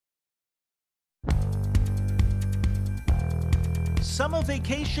Summer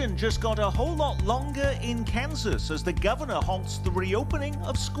vacation just got a whole lot longer in Kansas as the governor halts the reopening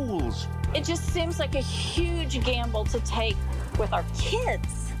of schools. It just seems like a huge gamble to take with our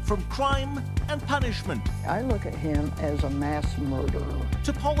kids. From crime and punishment. I look at him as a mass murderer.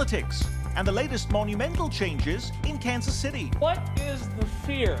 To politics and the latest monumental changes in Kansas City. What is the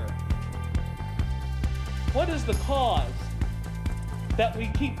fear? What is the cause that we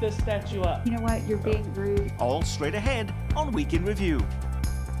keep this statue up? You know what? You're being rude. All straight ahead on Week in Review.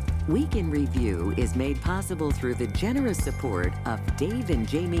 Week in Review is made possible through the generous support of Dave and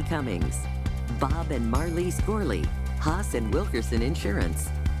Jamie Cummings, Bob and Marlise Gorley, Haas and Wilkerson Insurance,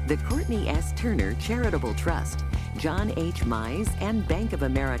 the Courtney S. Turner Charitable Trust, John H. Mize and Bank of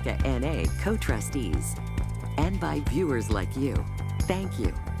America N.A. co-trustees, and by viewers like you. Thank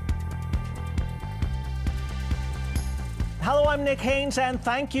you. Hello, I'm Nick Haines, and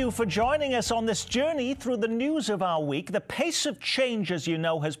thank you for joining us on this journey through the news of our week. The pace of change, as you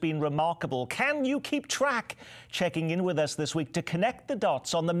know, has been remarkable. Can you keep track? Checking in with us this week to connect the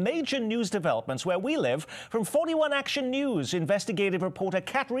dots on the major news developments where we live. From 41 Action News, investigative reporter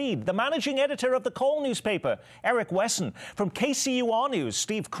Reid, the managing editor of the Call newspaper, Eric Wesson. From KCUR News,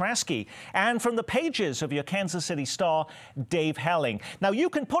 Steve Kraske. And from the pages of your Kansas City Star, Dave Helling. Now, you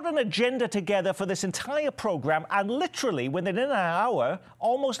can put an agenda together for this entire program, and literally within an hour,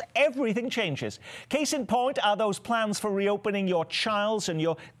 almost everything changes. Case in point are those plans for reopening your child's and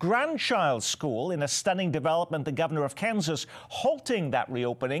your grandchild's school in a stunning development, the governor of Kansas halting that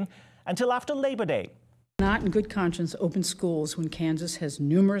reopening until after Labor Day. Not in good conscience open schools when Kansas has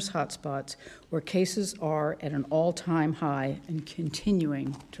numerous hotspots where cases are at an all-time high and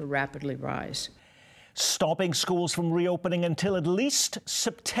continuing to rapidly rise. Stopping schools from reopening until at least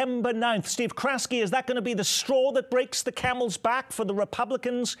September 9th. Steve Kraske, is that going to be the straw that breaks the camel's back for the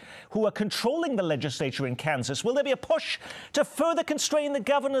Republicans who are controlling the legislature in Kansas? Will there be a push to further constrain the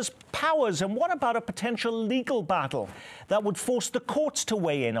governor's powers? And what about a potential legal battle that would force the courts to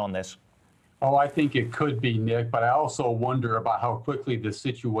weigh in on this? Oh, I think it could be, Nick, but I also wonder about how quickly the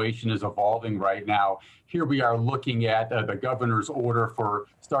situation is evolving right now. Here we are looking at the governor's order for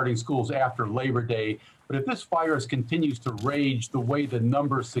starting schools after Labor Day. But if this virus continues to rage the way the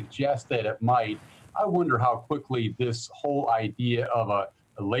numbers suggest that it might, I wonder how quickly this whole idea of a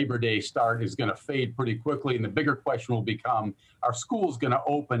Labor Day start is going to fade pretty quickly. And the bigger question will become, are schools going to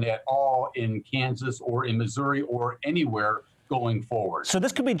open at all in Kansas or in Missouri or anywhere going forward? So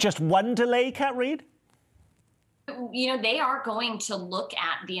this could be just one delay, Reid? You know, they are going to look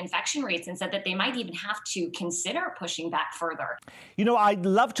at the infection rates and said that they might even have to consider pushing back further. You know, I'd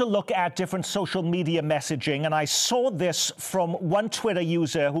love to look at different social media messaging, and I saw this from one Twitter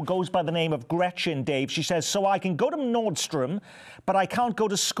user who goes by the name of Gretchen, Dave. She says, so I can go to Nordstrom, but I can't go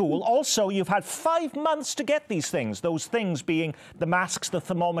to school. Also, you've had 5 months to get these things, those things being the masks, the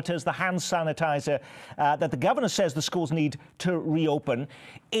thermometers, the hand sanitizer that the governor says the schools need to reopen.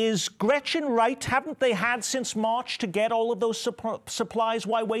 Is Gretchen right? Haven't they had since March to get all of those supplies?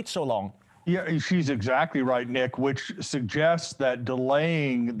 Why wait so long? Yeah, she's exactly right, Nick, which suggests that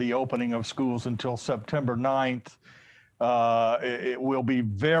delaying the opening of schools until September 9th, it will be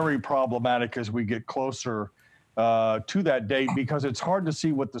very problematic as we get closer to that date, because it's hard to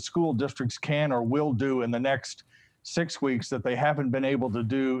see what the school districts can or will do in the next 6 weeks that they haven't been able to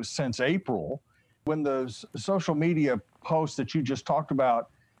do since April. When the social media post that you just talked about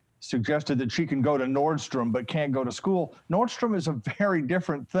suggested that she can go to Nordstrom but can't go to school, Nordstrom is a very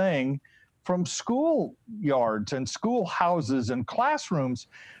different thing from school yards and schoolhouses and classrooms.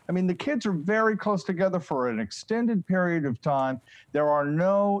 I mean, the kids are very close together for an extended period of time. There are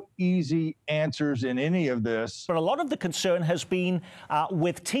no easy answers in any of this. But a lot of the concern has been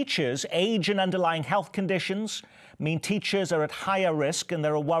with teachers, age and underlying health conditions. I mean, teachers are at higher risk, and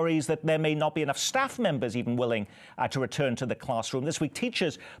there are worries that there may not be enough staff members even willing to return to the classroom. This week,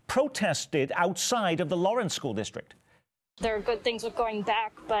 teachers protested outside of the Lawrence School District. There are good things with going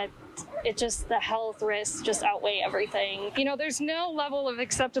back, but the health risks just outweigh everything. You know, there's no level of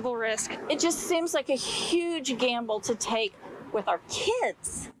acceptable risk. It just seems like a huge gamble to take with our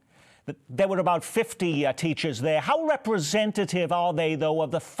kids. There were about 50 teachers there. How representative are they, though,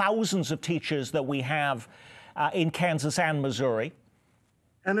 of the thousands of teachers that we have in Kansas and Missouri?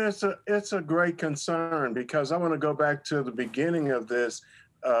 And it's a great concern, because I want to go back to the beginning of this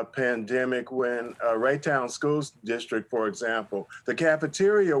pandemic when Raytown School District, for example, the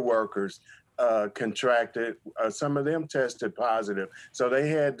cafeteria workers contracted. Some of them tested positive. So they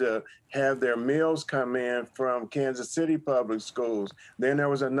had to have their meals come in from Kansas City Public Schools. Then there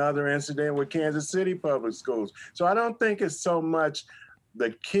was another incident with Kansas City Public Schools. So I don't think it's so much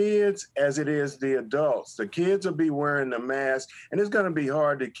the kids as it is the adults. The kids will be wearing the mask, and it's going to be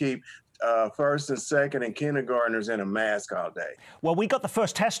hard to keep first and second and kindergartners in a mask all day. Well, we got the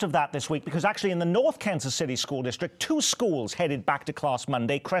first test of that this week because actually in the North Kansas City School District, 2 schools headed back to class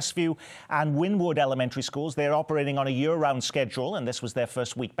Monday, Crestview and Wynwood Elementary Schools. They're operating on a year-round schedule, and this was their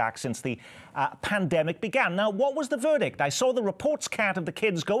first week back since the pandemic began. Now, what was the verdict? I saw the reports, Kat, of the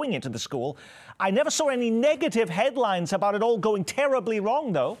kids going into the school. I never saw any negative headlines about it all going terribly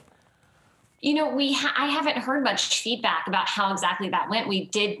wrong, though. You know, I haven't heard much feedback about how exactly that went. We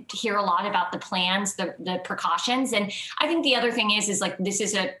did hear a lot about the plans, the precautions. And I think the other thing is like this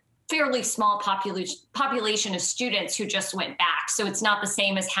is a fairly small population of students who just went back. So it's not the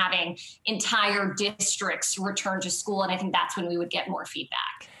same as having entire districts return to school. And I think that's when we would get more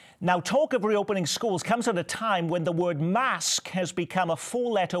feedback. Now, talk of reopening schools comes at a time when the word mask has become a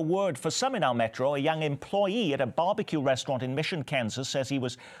 4-letter word for some in our metro. A young employee at a barbecue restaurant in Mission, Kansas, says he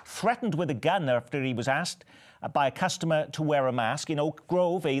was threatened with a gun after he was asked by a customer to wear a mask. In Oak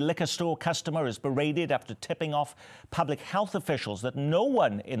Grove, a liquor store customer is berated after tipping off public health officials that no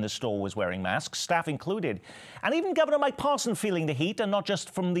one in the store was wearing masks, staff included. And even Governor Mike Parson feeling the heat, and not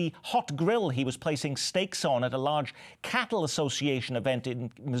just from the hot grill he was placing steaks on at a large cattle association event in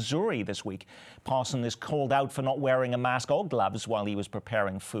Missouri this week. Parson is called out for not wearing a mask or gloves while he was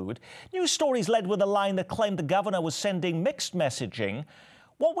preparing food. News stories led with a line that claimed the governor was sending mixed messaging.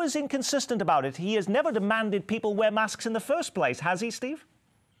 What was inconsistent about it? He has never demanded people wear masks in the first place, has he, Steve?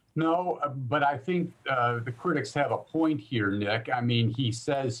 No, but I think the critics have a point here, Nick. I mean, he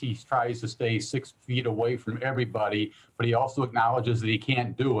says he tries to stay 6 feet away from everybody, but he also acknowledges that he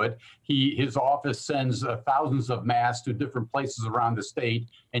can't do it. His office sends thousands of masks to different places around the state,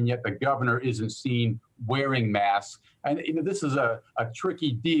 and yet the governor isn't seen wearing masks. And you know, this is a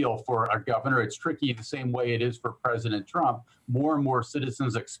tricky deal for a governor. It's tricky the same way it is for President Trump. More and more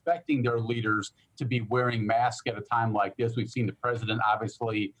citizens expecting their leaders to be wearing masks at a time like this. We've seen the president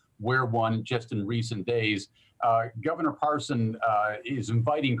obviously wear one just in recent days. Governor Parson is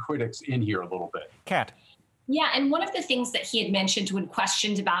inviting critics in here a little bit. Kat. Yeah, and one of the things that he had mentioned when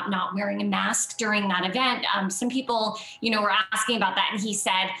questioned about not wearing a mask during that event, some people, were asking about that. And he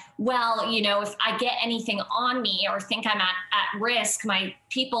said, well, if I get anything on me or think I'm at risk, my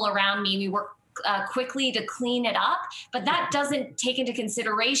people around me, we work quickly to clean it up. But that doesn't take into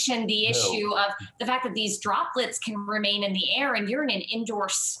consideration the issue of the fact that these droplets can remain in the air and you're in an indoor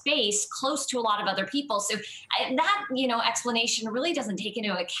space close to a lot of other people. So that, explanation really doesn't take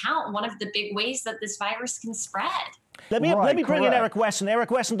into account one of the big ways that this virus can spread. Let me bring in Eric Wesson. Eric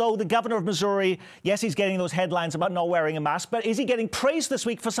Wesson, though, the governor of Missouri, yes, he's getting those headlines about not wearing a mask, but is he getting praised this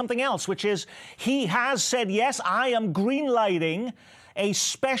week for something else, which is he has said, yes, I am green-lighting a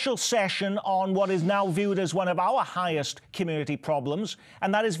special session on what is now viewed as one of our highest community problems,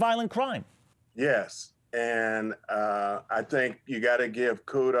 and that is violent crime. Yes, and I think you got to give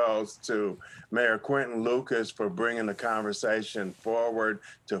kudos to Mayor Quentin Lucas for bringing the conversation forward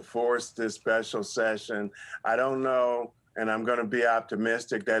to force this special session. I don't know, and I'm going to be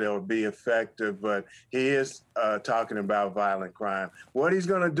optimistic that it'll be effective, but he is talking about violent crime. What he's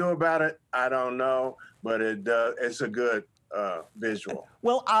going to do about it, I don't know, but it's a good visual.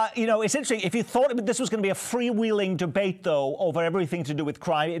 Well, it's interesting. If you thought this was going to be a freewheeling debate, though, over everything to do with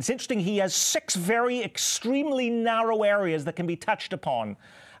crime, it's interesting. He has 6 very extremely narrow areas that can be touched upon.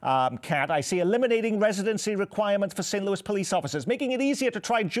 Kat, I see eliminating residency requirements for St. Louis police officers, making it easier to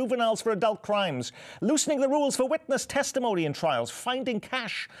try juveniles for adult crimes, loosening the rules for witness testimony in trials, finding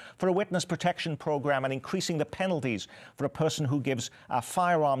cash for a witness protection program, and increasing the penalties for a person who gives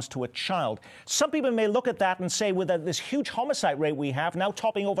firearms to a child. Some people may look at that and say, with this huge homicide rate we have, now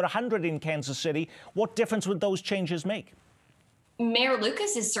topping over 100 in Kansas City, what difference would those changes make? Mayor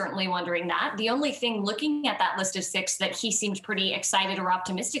Lucas is certainly wondering that. The only thing looking at that list of 6 that he seemed pretty excited or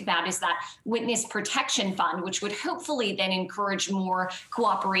optimistic about is that witness protection fund, which would hopefully then encourage more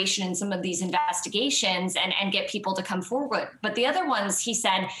cooperation in some of these investigations and get people to come forward. But the other ones, he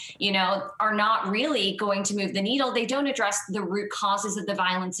said, are not really going to move the needle. They don't address the root causes of the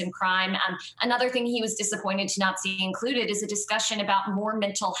violence and crime. Another thing he was disappointed to not see included is a discussion about more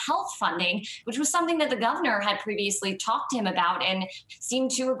mental health funding, which was something that the governor had previously talked to him about and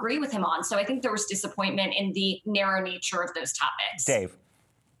seemed to agree with him on. So I think there was disappointment in the narrow nature of those topics. Dave.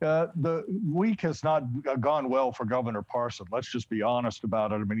 The week has not gone well for Governor Parson. Let's just be honest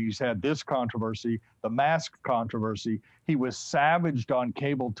about it. I mean, he's had this controversy, the mask controversy. He was savaged on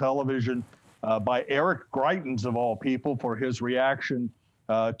cable television by Eric Greitens, of all people, for his reaction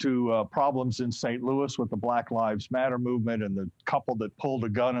to problems in St. Louis with the Black Lives Matter movement and the couple that pulled a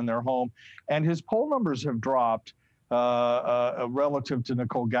gun in their home. And his poll numbers have dropped. relative to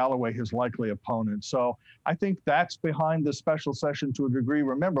Nicole Galloway, his likely opponent. So I think that's behind the special session to a degree.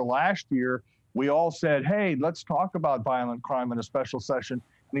 Remember, last year, we all said, hey, let's talk about violent crime in a special session.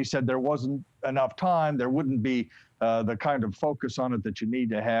 And he said there wasn't enough time. There wouldn't be the kind of focus on it that you need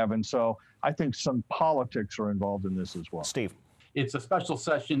to have. And so I think some politics are involved in this as well. Steve. It's a special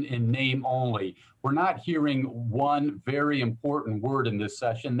session in name only. We're not hearing one very important word in this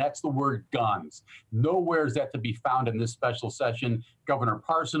session. That's the word guns. Nowhere is that to be found in this special session. Governor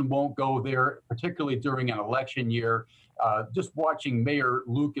Parson won't go there, particularly during an election year. Just watching Mayor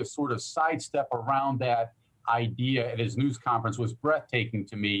Lucas sort of sidestep around that idea at his news conference was breathtaking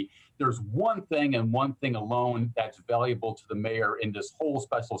to me. There's one thing and one thing alone that's valuable to the mayor in this whole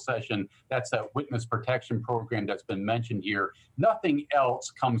special session. That's that witness protection program that's been mentioned here. Nothing else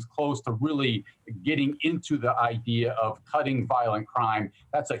comes close to really getting into the idea of cutting violent crime.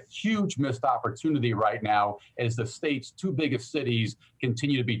 That's a huge missed opportunity right now as the state's two biggest cities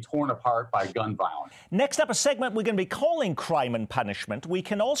continue to be torn apart by gun violence. Next up, a segment we're going to be calling Crime and Punishment. We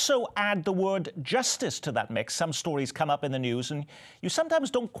can also add the word justice to that mix. Some stories come up in the news and you sometimes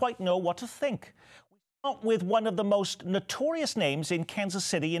don't quite know what to think. We start with one of the most notorious names in Kansas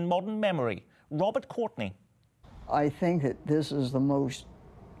City in modern memory, Robert Courtney. I think that this is the most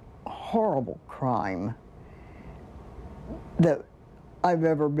horrible crime that I've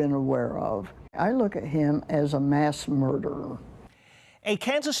ever been aware of. I look at him as a mass murderer. A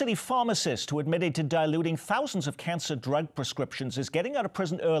Kansas City pharmacist who admitted to diluting thousands of cancer drug prescriptions is getting out of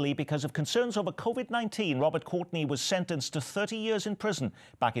prison early because of concerns over COVID-19. Robert Courtney was sentenced to 30 years in prison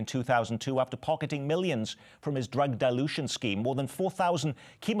back in 2002 after pocketing millions from his drug dilution scheme. More than 4,000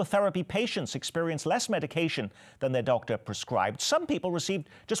 chemotherapy patients experienced less medication than their doctor prescribed. Some people received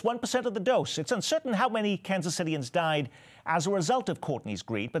just 1% of the dose. It's uncertain how many Kansas Cityans died as a result of Courtney's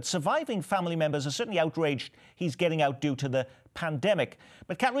greed, but surviving family members are certainly outraged he's getting out due to the pandemic.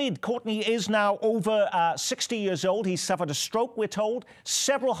 But Reid, Courtney is now over 60 years old. He's suffered a stroke, we're told,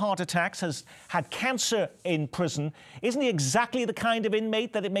 several heart attacks, has had cancer in prison. Isn't he exactly the kind of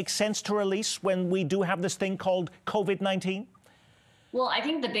inmate that it makes sense to release when we do have this thing called COVID-19? Well, I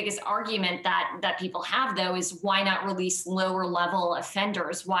think the biggest argument that people have, though, is why not release lower level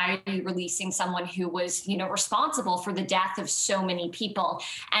offenders? Why are you releasing someone who was, responsible for the death of so many people?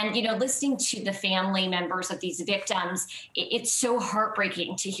 And, listening to the family members of these victims, it's so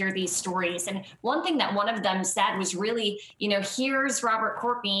heartbreaking to hear these stories. And one thing that one of them said was really, here's Robert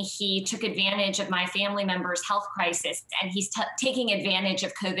Courtney. He took advantage of my family member's health crisis, and he's taking advantage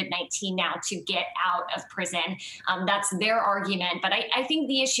of COVID-19 now to get out of prison. That's their argument. But I think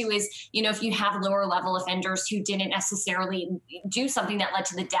the issue is, if you have lower level offenders who didn't necessarily do something that led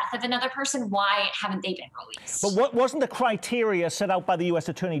to the death of another person, why haven't they been released? But what wasn't the criteria set out by the U.S.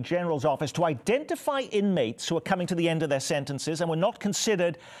 Attorney General's office to identify inmates who are coming to the end of their sentences and were not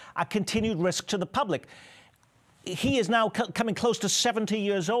considered a continued risk to the public? He is now coming close to 70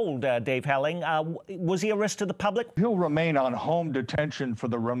 years old, Dave Helling. Was he a risk to the public? He'll remain on home detention for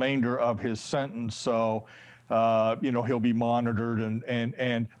the remainder of his sentence, so he'll be monitored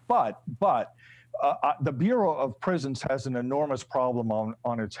but the Bureau of Prisons has an enormous problem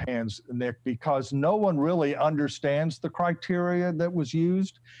on its hands, Nick, because no one really understands the criteria that was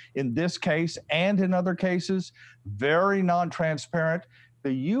used in this case and in other cases. Very non-transparent.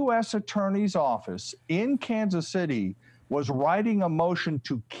 The U.S. Attorney's Office in Kansas City was writing a motion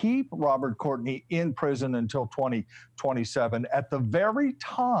to keep Robert Courtney in prison until 2027. At the very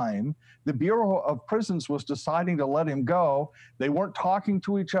time the Bureau of Prisons was deciding to let him go, they weren't talking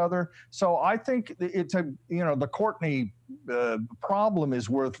to each other. So I think it's the Courtney problem is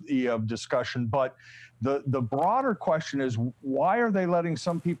worthy of discussion, but the broader question is, why are they letting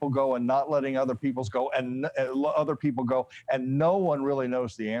some people go and not letting other people go, and no one really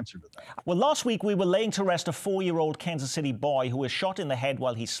knows the answer to that. Well, last week we were laying to rest a 4-year-old Kansas City boy who was shot in the head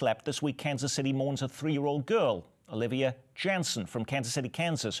while he slept. This week, Kansas City mourns a 3-year-old girl, Olivia Jansen from Kansas City,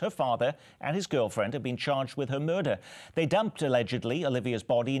 Kansas. Her father and his girlfriend have been charged with her murder. They dumped, allegedly, Olivia's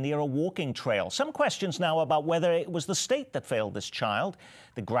body near a walking trail. Some questions now about whether it was the state that failed this child.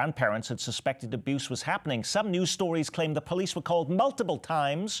 The grandparents had suspected abuse was happening. Some news stories claim the police were called multiple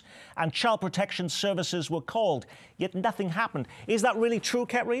times and child protection services were called, yet nothing happened. Is that really true,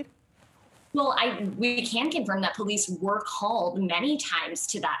 Reid? Well, we can confirm that police were called many times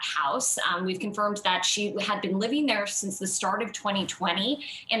to that house. We've confirmed that she had been living there since the start of 2020,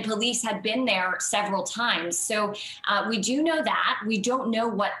 and police had been there several times. So we do know that. We don't know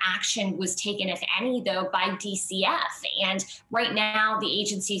what action was taken, if any, though, by DCF. And right now, the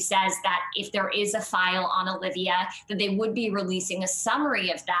agency says that if there is a file on Olivia, that they would be releasing a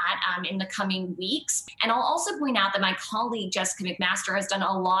summary of that in the coming weeks. And I'll also point out that my colleague, Jessica McMaster, has done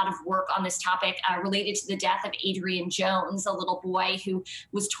a lot of work on this topic related to the death of Adrian Jones, a little boy who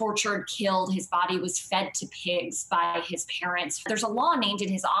was tortured, killed. His body was fed to pigs by his parents. There's a law named in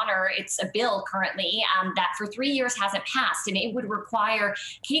his honor. It's a bill currently that for 3 years hasn't passed, and it would require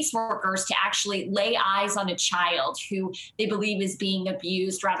caseworkers to actually lay eyes on a child who they believe is being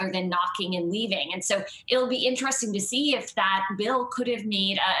abused rather than knocking and leaving. And so it'll be interesting to see if that bill could have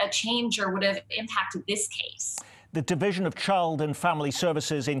made a change or would have impacted this case. The Division of Child and Family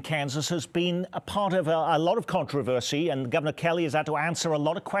Services in Kansas has been a part of a lot of controversy, and Governor Kelly has had to answer a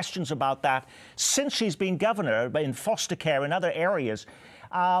lot of questions about that since she's been governor in foster care and other areas.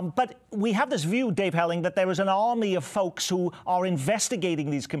 But we have this view, Dave Helling, that there is an army of folks who are investigating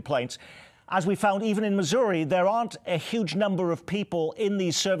these complaints. As we found, even in Missouri, there aren't a huge number of people in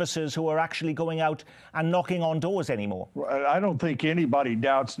these services who are actually going out and knocking on doors anymore. I don't think anybody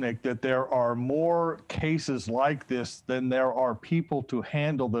doubts, Nick, that there are more cases like this than there are people to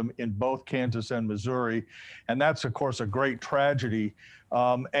handle them in both Kansas and Missouri. And that's, of course, a great tragedy.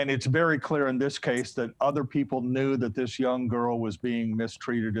 And it's very clear in this case that other people knew that this young girl was being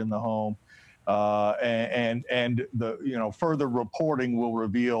mistreated in the home. And the further reporting will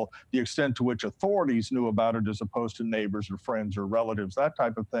reveal the extent to which authorities knew about it as opposed to neighbors or friends or relatives, that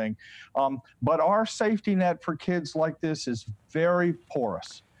type of thing. But our safety net for kids like this is very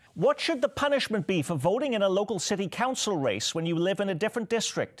porous. What should the punishment be for voting in a local city council race when you live in a different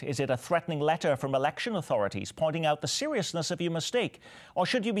district? Is it a threatening letter from election authorities pointing out the seriousness of your mistake? Or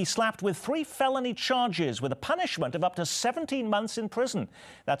should you be slapped with 3 felony charges with a punishment of up to 17 months in prison?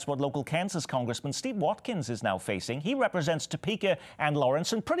 That's what local Kansas Congressman Steve Watkins is now facing. He represents Topeka and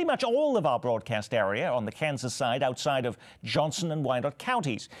Lawrence and pretty much all of our broadcast area on the Kansas side outside of Johnson and Wyandotte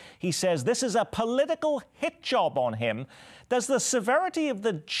counties. He says this is a political hit job on him. Does the severity of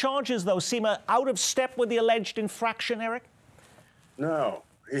the charges, though, seem out of step with the alleged infraction, Eric? No,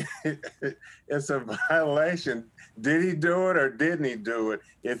 it's a violation. Did he do it or didn't he do it?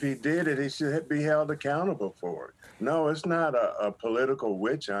 If he did it, he should be held accountable for it. No, it's not a political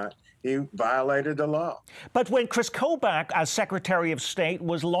witch hunt. He violated the law. But when Chris Kobach, as Secretary of State,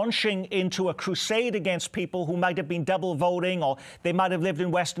 was launching into a crusade against people who might have been double voting, or they might have lived in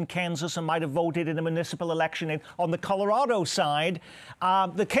western Kansas and might have voted in a municipal election on the Colorado side,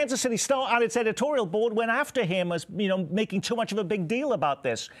 the Kansas City Star and its editorial board went after him as, making too much of a big deal about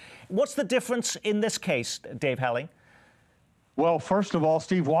this. What's the difference in this case, Dave Helling? Well, first of all,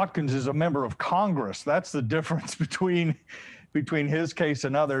 Steve Watkins is a member of Congress. That's the difference between his case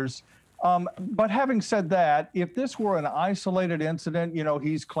and others. But having said that, if this were an isolated incident,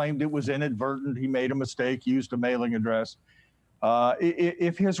 he's claimed it was inadvertent, he made a mistake, used a mailing address.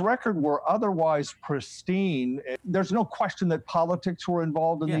 If his record were otherwise pristine, there's no question that politics were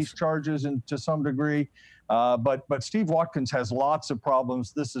involved in these charges and to some degree. But Steve Watkins has lots of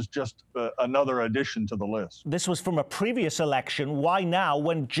problems. This is just another addition to the list. This was from a previous election. Why now,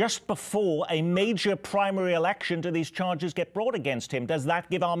 when just before a major primary election do these charges get brought against him? Does that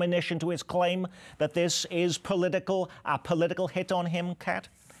give ammunition to his claim that this is a political hit on him, Kat?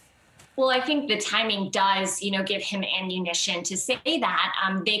 Well, I think the timing does, give him ammunition to say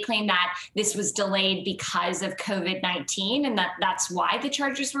that. They claim that this was delayed because of COVID-19 and that's why the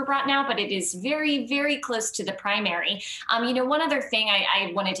charges were brought now, but it is very, very close to the primary. One other thing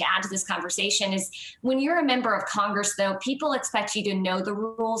I wanted to add to this conversation is when you're a member of Congress, though, people expect you to know the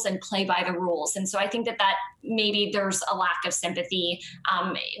rules and play by the rules. And so I think that maybe there's a lack of sympathy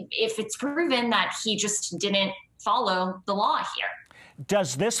if it's proven that he just didn't follow the law here.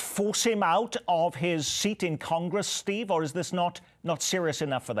 Does this force him out of his seat in Congress, Steve, or is this not serious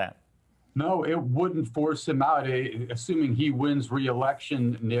enough for that? No, it wouldn't force him out, assuming he wins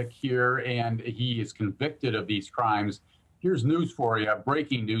re-election, Nick, here, and he is convicted of these crimes. Here's news for you,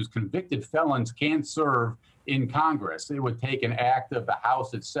 breaking news. Convicted felons can't serve in Congress. It would take an act of the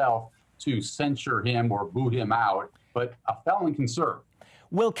House itself to censure him or boot him out, but a felon can serve.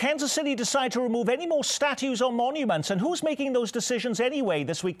 Will Kansas City decide to remove any more statues or monuments? And who's making those decisions anyway?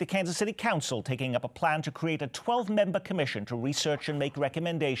 This week, the Kansas City Council taking up a plan to create a 12-member commission to research and make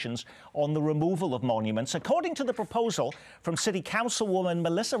recommendations on the removal of monuments. According to the proposal from City Councilwoman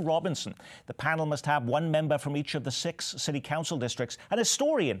Melissa Robinson, the panel must have one member from each of the 6 city council districts, an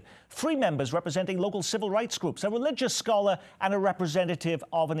historian, 3 members representing local civil rights groups, a religious scholar, and a representative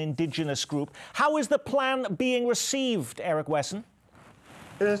of an indigenous group. How is the plan being received, Eric Wesson?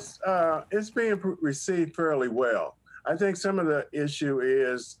 It's being received fairly well. I think some of the issue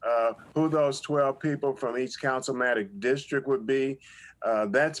is who those 12 people from each councilmatic district would be.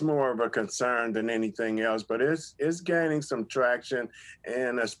 That's more of a concern than anything else, but it's gaining some traction,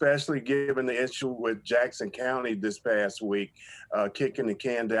 and especially given the issue with Jackson County this past week, kicking the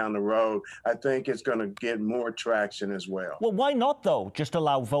can down the road, I think it's going to get more traction as well. Well, why not, though, just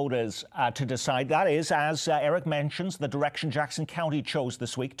allow voters to decide? That is, as Eric mentions, the direction Jackson County chose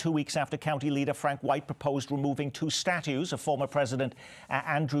this week, 2 weeks after County Leader Frank White proposed removing 2 statues of former President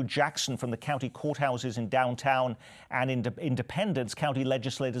Andrew Jackson from the county courthouses in downtown and Independence. County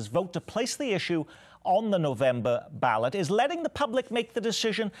legislators vote to place the issue on the November ballot. Is letting the public make the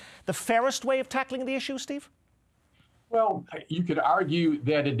decision the fairest way of tackling the issue, Steve? Well, you could argue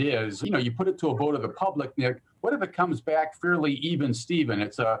that it is. You know, you put it to a vote of the public, Nick. What if it comes back fairly even, Steven?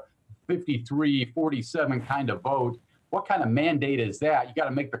 It's a 53-47 kind of vote. What kind of mandate is that? You got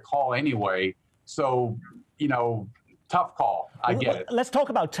to make the call anyway. So, you know, tough call. I get it. Let's talk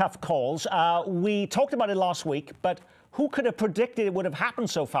about tough calls. We talked about it last week, but who could have predicted it would have happened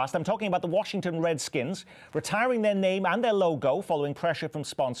so fast? I'm talking about the Washington Redskins retiring their name and their logo following pressure from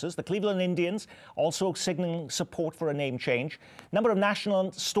sponsors. The Cleveland Indians also signaling support for a name change. Number of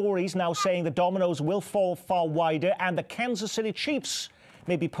national stories now saying the dominoes will fall far wider, and the Kansas City Chiefs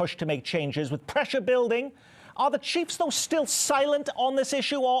may be pushed to make changes with pressure building. Are the Chiefs, though, still silent on this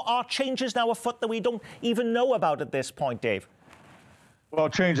issue, or are changes now afoot that we don't even know about at this point, Dave? Well,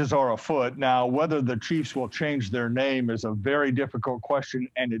 changes are afoot. Now, whether the Chiefs will change their name is a very difficult question,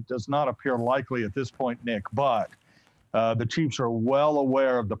 and it does not appear likely at this point, Nick. But the Chiefs are well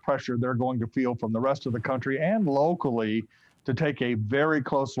aware of the pressure they're going to feel from the rest of the country and locally to take a very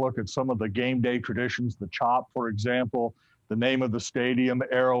close look at some of the game day traditions, the chop, for example, the name of the stadium,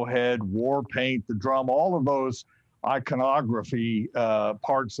 Arrowhead, war paint, the drum, all of those iconography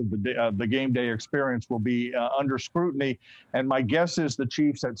parts of the game day experience will be under scrutiny. And my guess is the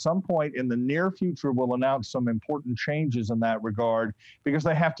Chiefs at some point in the near future will announce some important changes in that regard, because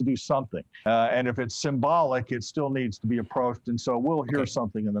they have to do something. And if it's symbolic, it still needs to be approached. And so we'll hear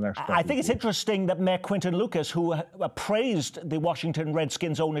something in the next couple I think of it's interesting that Mayor Quinton Lucas, who praised the Washington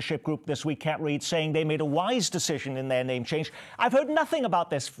Redskins ownership group this week, Reid, saying they made a wise decision in their name change. I've heard nothing about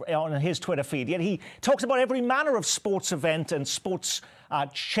this on his Twitter feed, yet he talks about every manner of sports event and sports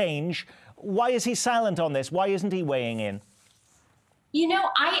change. Why is he silent on this? Why isn't he weighing in? You know,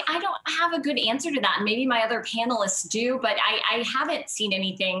 I don't have a good answer to that. Maybe my other panelists do, but I haven't seen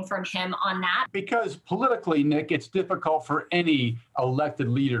anything from him on that. Because politically, Nick, it's difficult for any elected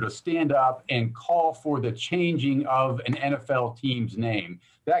leader to stand up and call for the changing of an NFL team's name.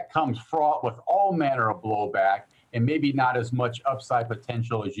 That comes fraught with all manner of blowback and maybe not as much upside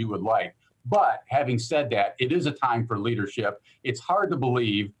potential as you would like. But having said that, it is a time for leadership. It's hard to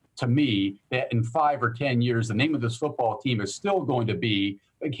believe, to me, that in 5 or 10 years, the name of this football team is still going to be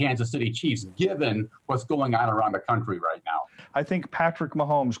the Kansas City Chiefs, given what's going on around the country right now. I think Patrick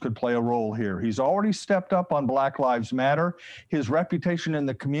Mahomes could play a role here. He's already stepped up on Black Lives Matter. His reputation in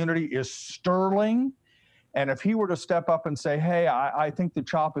the community is sterling. And if he were to step up and say, hey, I think the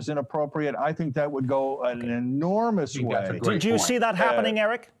chop is inappropriate, I think that would go an enormous way. Do you see that happening,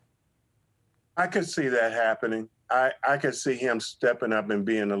 Eric? I could see that happening. I could see him stepping up and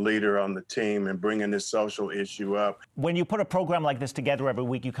being a leader on the team and bringing this social issue up. When you put a program like this together every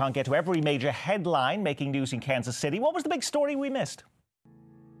week, you can't get to every major headline making news in Kansas City. What was the big story we missed?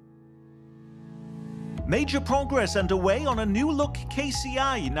 Major progress underway on a new-look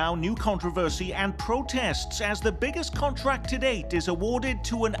KCI, now new controversy and protests as the biggest contract to date is awarded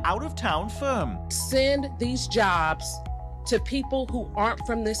to an out-of-town firm. Send these jobs to people who aren't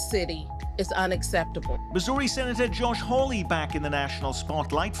from this city is unacceptable. Missouri Senator Josh Hawley back in the national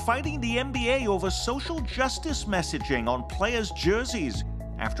spotlight, fighting the NBA over social justice messaging on players' jerseys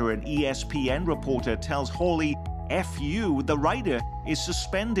after an ESPN reporter tells Hawley, F you, the writer is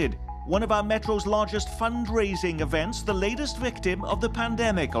suspended. One of our Metro's largest fundraising events, the latest victim of the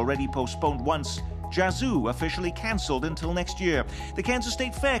pandemic, already postponed once. Yazoo officially cancelled until next year. The Kansas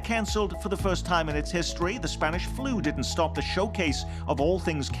State Fair cancelled for the first time in its history. The Spanish flu didn't stop the showcase of all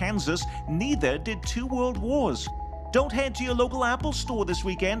things Kansas. Neither did 2 world wars. Don't head to your local Apple store this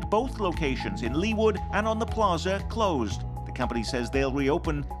weekend. Both locations in Leawood and on the Plaza closed. The company says they'll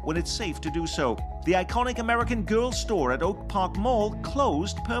reopen when it's safe to do so. The iconic American Girl store at Oak Park Mall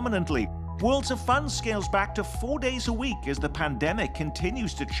closed permanently. Worlds of Fun scales back to 4 days a week as the pandemic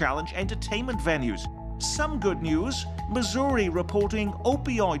continues to challenge entertainment venues. Some good news: Missouri reporting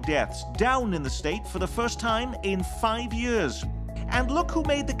opioid deaths down in the state for the first time in 5 years. And look who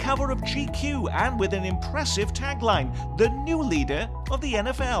made the cover of GQ, and with an impressive tagline: the new leader of the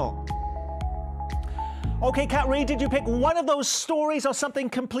NFL. Okay, Kat Reid, did you pick one of those stories or something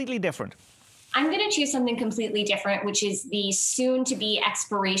completely different? I'm going to choose something completely different, which is the soon-to-be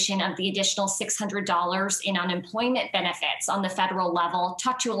expiration of the additional $600 in unemployment benefits on the federal level.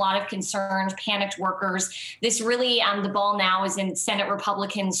 Talked to a lot of concerned, panicked workers. This really, the ball now is in Senate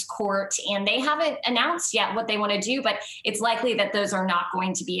Republicans' court, and they haven't announced yet what they want to do, but it's likely that those are not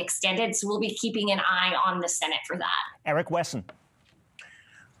going to be extended. So we'll be keeping an eye on the Senate for that. Eric Wesson.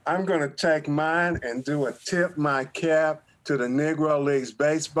 I'm going to take mine and do a tip my cap to the Negro Leagues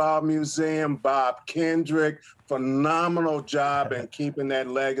Baseball Museum. Bob Kendrick, phenomenal job in keeping that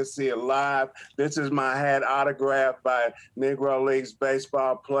legacy alive. This is my hat autographed by Negro Leagues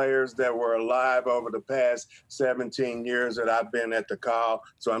baseball players that were alive over the past 17 years that I've been at the call.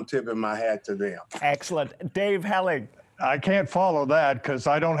 So I'm tipping my hat to them. Excellent. Dave Helling. I can't follow that because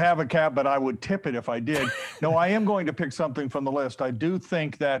I don't have a cap, but I would tip it if I did. No, I am going to pick something from the list. I do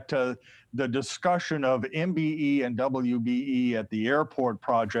think that the discussion of MBE and WBE at the airport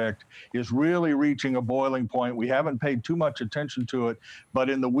project is really reaching a boiling point. We haven't paid too much attention to it, but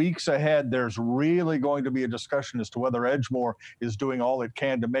in the weeks ahead, there's really going to be a discussion as to whether Edgemoor is doing all it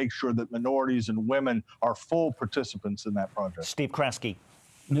can to make sure that minorities and women are full participants in that project. Steve Kraske.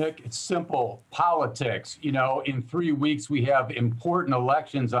 Nick, it's simple politics. You know, in 3 weeks, we have important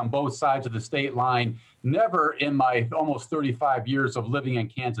elections on both sides of the state line. Never in my almost 35 years of living in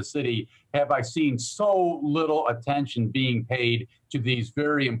Kansas City have I seen so little attention being paid to these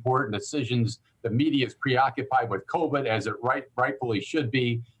very important decisions. The media is preoccupied with COVID, as it rightfully should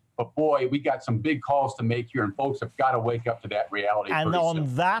be. But boy, we got some big calls to make here, and folks have got to wake up to that reality. And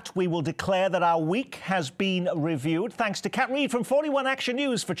on that, we will declare that our week has been reviewed. Thanks to Kat Reid from 41 Action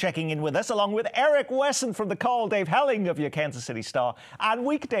News for checking in with us, along with Eric Wesson from The Call, Dave Helling of your Kansas City Star, and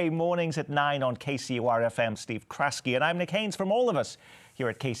weekday mornings at 9 on KCUR-FM, Steve Kraske. And I'm Nick Haines from all of us here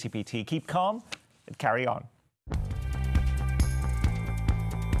at KCPT. Keep calm and carry on.